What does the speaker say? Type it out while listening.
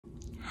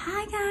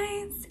Hi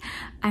guys!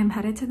 I'm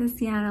headed to the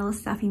Seattle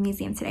Selfie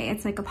Museum today.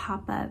 It's like a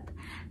pop-up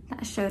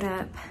that showed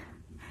up.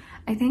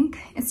 I think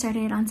it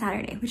started on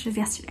Saturday, which was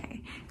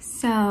yesterday.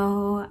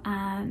 So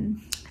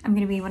I'm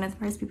gonna be one of the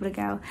first people to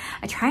go.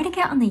 I tried to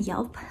get on the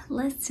Yelp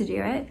list to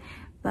do it,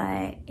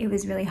 but it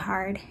was really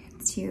hard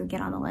to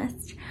get on the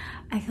list.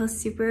 I feel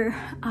super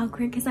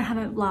awkward because I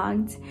haven't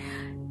vlogged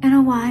in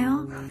a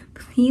while.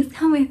 Please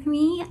come with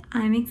me.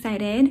 I'm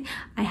excited.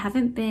 I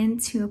haven't been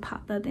to a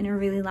pop-up in a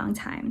really long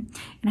time,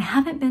 and I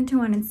haven't been to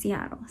one in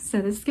Seattle.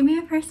 So this is gonna be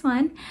my first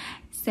one.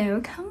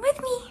 So come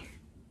with me.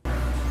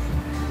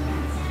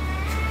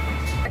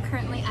 We're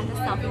currently at the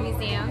Selfie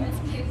Museum.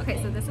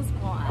 Okay, so this is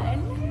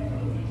one.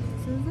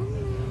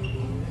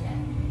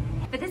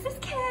 But this is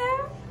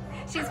Kim.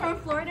 She's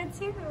from Florida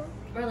too.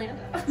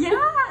 Orlando.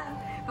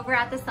 Yeah. But we're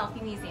at the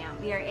Selfie Museum.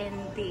 We are in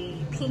the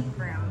pink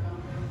room.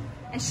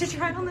 And she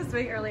tried on this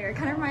wig earlier. It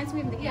kind of reminds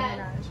me of the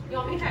Minaj. You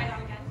want me to try it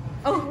on again?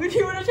 Oh, would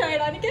you want to try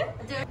it on again?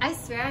 I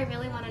swear I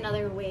really want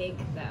another wig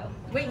though.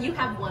 Wait, you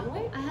have one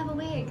wig? I have a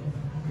wig.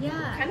 Yeah.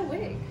 What kind of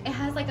wig? It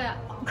has like a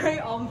gray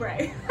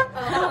ombre.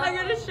 I'm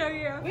gonna show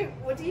you. Wait,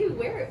 what do you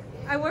wear?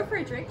 I wore for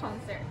a Drake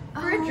concert.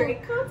 For a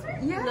Drake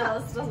concert? Yeah. No,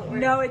 this doesn't work.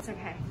 No, it's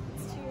okay.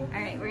 All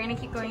right, we're gonna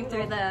keep going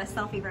through the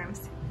selfie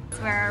rooms.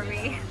 Where are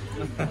we?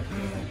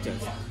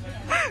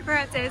 We're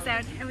at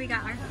Dozone, and we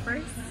got our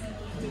first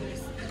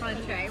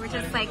entree, which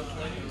is like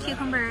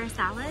cucumber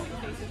salad.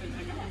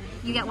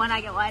 You get one,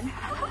 I get one.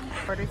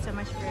 Ordered so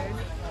much food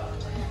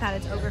that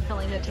it's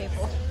overfilling the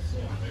table.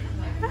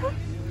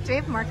 Do we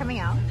have more coming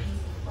out?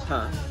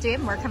 Huh? Do we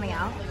have more coming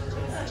out?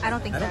 I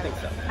don't think so. I don't think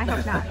so. I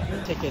hope not.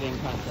 Ticketing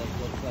contest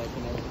looks like,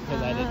 and everything,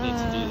 because I didn't need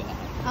to do that.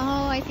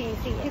 Oh, I see.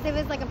 Because it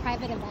was like a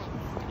private event.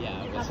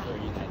 Yeah, it was for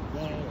United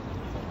Way.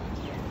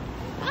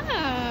 Oh.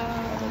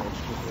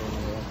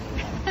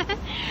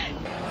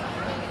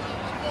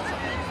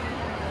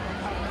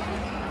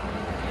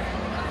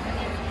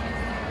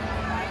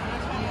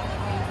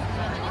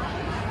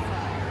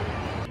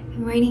 Good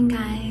morning,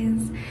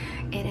 guys.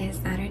 It is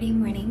Saturday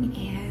morning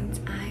and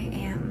I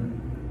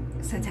am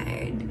so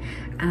tired.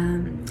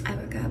 I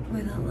woke up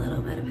with a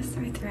little bit of a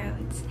sore throat.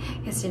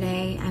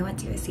 Yesterday I went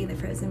to go see the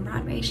Frozen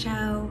Broadway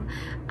show.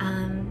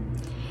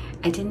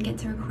 I didn't get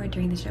to record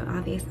during the show,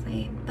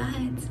 obviously, but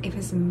it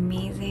was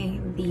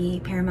amazing. The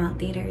Paramount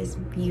Theater is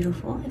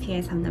beautiful. If you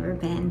guys have never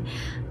been,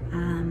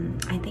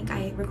 I think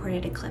I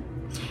recorded a clip.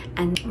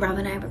 And Rob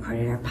and I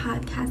recorded our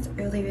podcast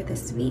earlier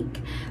this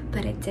week,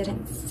 but it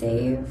didn't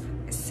save,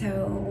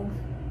 so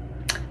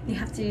we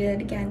have to do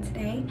it again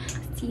today.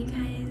 See you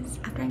guys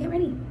after I get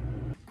ready.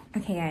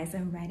 Okay guys,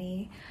 I'm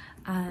ready.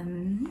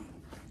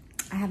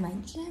 I have my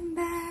gym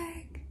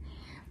bag.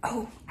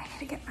 Oh, I need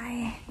to get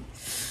my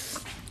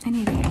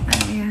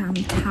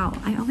towel.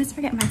 I always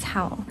forget my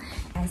towel.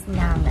 Guys,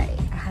 now I'm ready.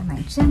 I have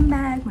my gym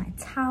bag, my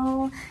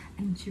towel,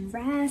 I'm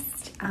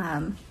dressed.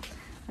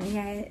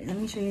 Let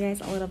me show you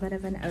guys a little bit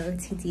of an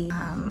OOTD.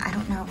 I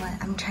don't know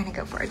what I'm trying to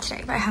go for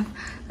today, but I have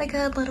like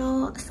a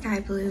little sky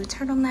blue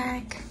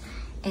turtleneck,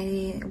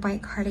 a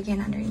white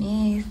cardigan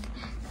underneath,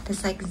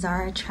 this like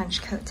Zara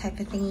trench coat type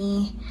of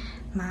thingy,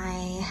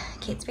 my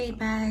Kate Spade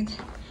bag,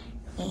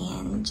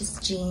 and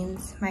just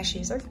jeans. My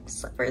shoes are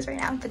slippers right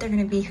now, but they're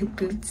gonna be hoop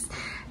boots.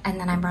 And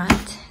then I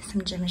brought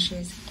some gym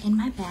shoes in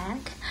my bag.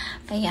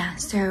 But yeah,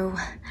 so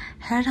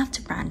headed off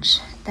to brunch.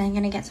 Then I'm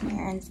gonna get some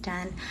errands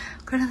done,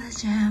 go to the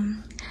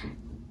gym,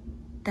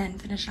 then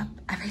finish up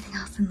everything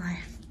else in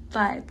life.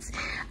 But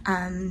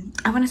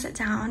I wanna sit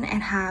down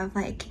and have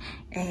like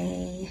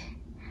a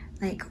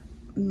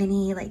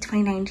mini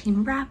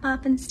 2019 wrap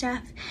up and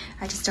stuff.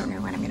 I just don't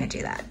know when I'm gonna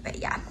do that. But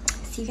yeah,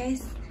 see you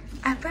guys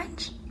at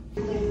brunch.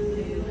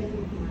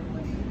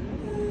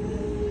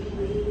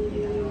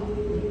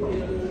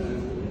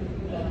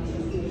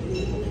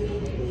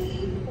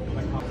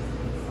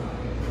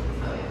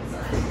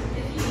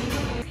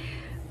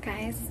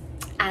 Guys,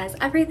 as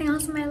everything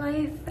else in my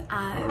life,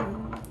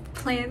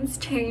 plans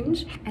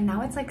change, and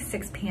now it's like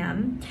 6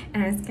 p.m.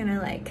 and I was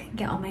gonna like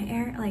get all my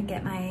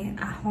get my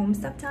home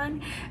stuff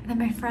done, and then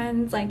my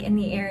friends like in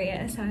the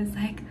area, so I was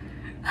like,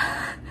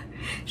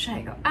 should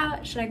I go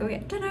out? Should I go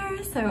get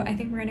dinner? So I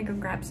think we're gonna go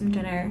grab some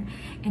dinner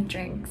and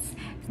drinks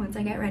once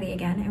I get ready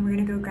again, and we're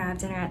gonna go grab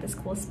dinner at this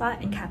cool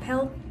spot in Cap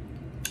Hill,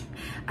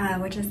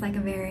 which is like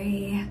a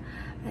very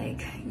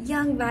like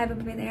young vibe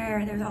over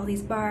there. There's all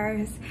these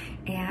bars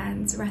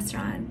and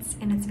restaurants,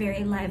 and it's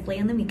very lively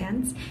on the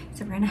weekends.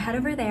 So we're gonna head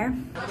over there.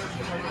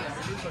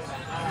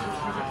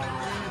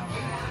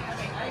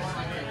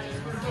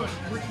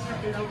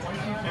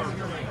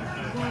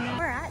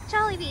 We're at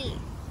JOLLIBEE.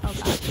 Oh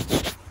god.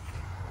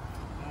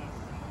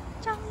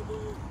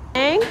 JOLLIBEE.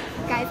 Hey.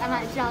 Guys, I'm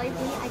at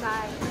JOLLIBEE. I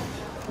got,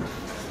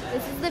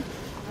 this is the,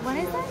 what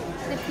is that?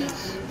 The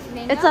peach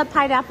mango? It's a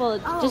pineapple,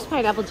 Oh. just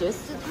pineapple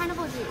juice. Just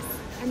pineapple juice.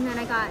 And then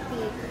I got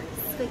the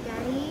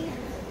spaghetti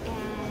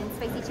and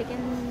spicy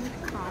chicken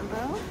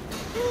combo.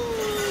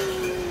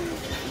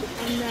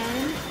 And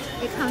then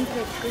it comes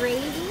with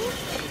gravy.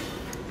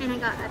 And I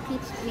got a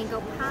peach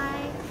mango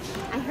pie.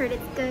 I heard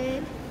it's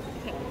good.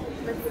 Okay,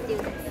 let's do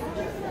this.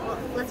 Well,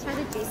 let's try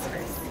the juice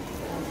first.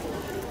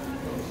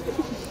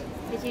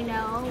 Did you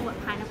know what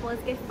pineapple is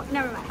good for?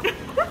 Never mind.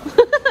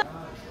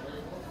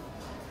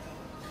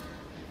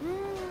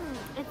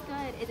 It's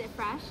good. Is it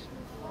fresh?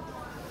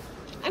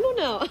 I don't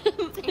know.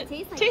 It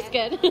tastes like Tastes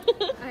good.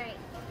 Alright.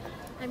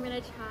 I'm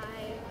gonna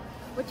try.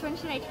 Which one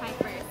should I try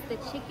first? The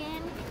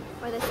chicken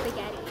or the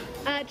spaghetti?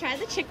 Try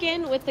the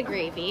chicken with the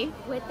gravy.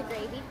 With the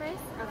gravy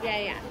first?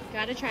 Okay. Yeah.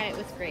 Gotta try it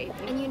with gravy.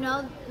 And you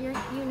know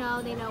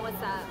they know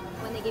what's up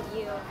when they give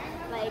you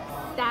like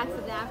stacks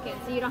of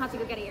napkins, so you don't have to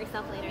go get it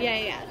yourself later.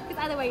 Yeah.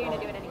 Because either way, you're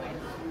gonna do it anyway.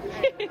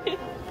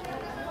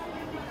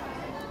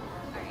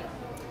 Alright.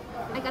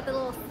 I got the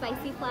little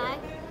spicy flag.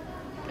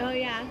 Oh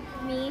yeah.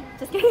 Me.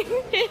 Just kidding.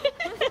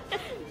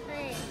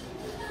 Alright.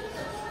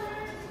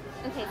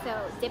 Okay,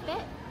 so dip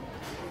it.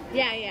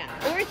 Yeah.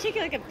 Or take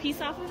like a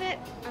piece off of it.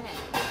 Okay.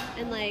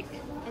 And like.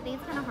 I think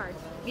it's kind of hard.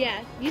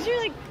 Yeah. Use your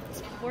like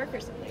fork or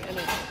something. I don't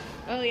know.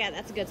 Oh yeah,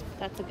 that's a good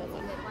one. Good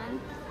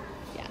one.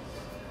 Yeah.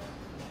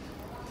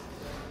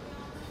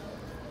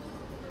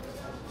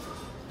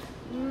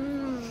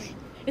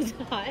 Is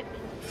it hot?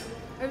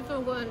 It's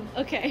so good.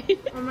 Okay.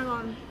 Oh my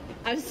god.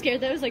 I was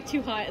scared that it was like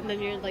too hot and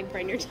then you're like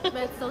burn your tongue.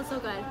 But it's so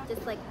good.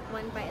 Just like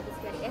one bite of the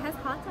spaghetti. It has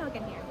hot dog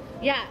in here.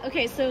 Yeah,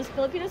 okay, so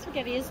Filipino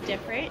spaghetti is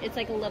different. It's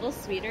like a little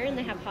sweeter and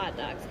they have hot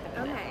dogs.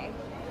 Okay.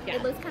 Yeah.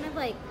 It looks kind of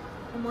like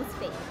almost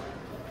fake.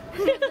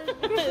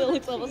 It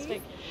looks almost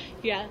fake.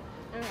 Yeah.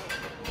 Alright.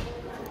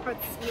 Oh,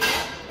 it's sweet.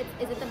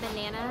 Is it the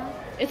banana?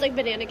 It's like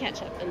banana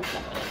ketchup and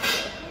stuff on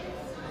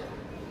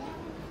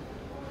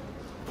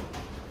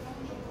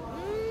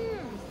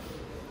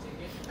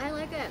I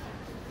like it. it.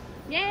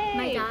 Yay!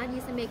 My dad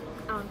used to make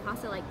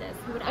pasta like this.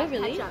 He would Oh, add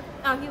really? ketchup.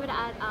 Oh, he would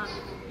add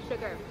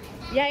sugar.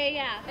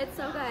 Yeah. It's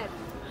so good.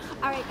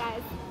 Alright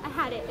guys, I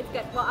had it. It's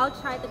good. Well, I'll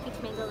try the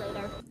peach mango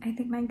later. I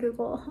think my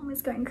Google Home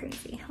is going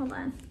crazy. Hold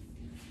on.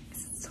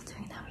 Is it still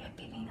doing that weird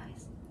beeping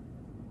noise?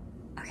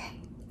 Okay,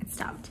 it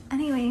stopped.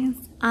 Anyways,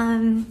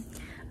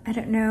 I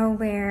don't know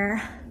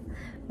where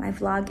my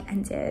vlog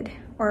ended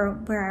or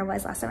where I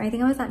was last time. I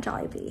think I was at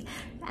Jollibee.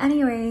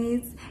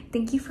 Anyways,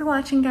 thank you for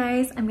watching,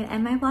 guys. I'm gonna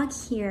end my vlog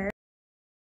here.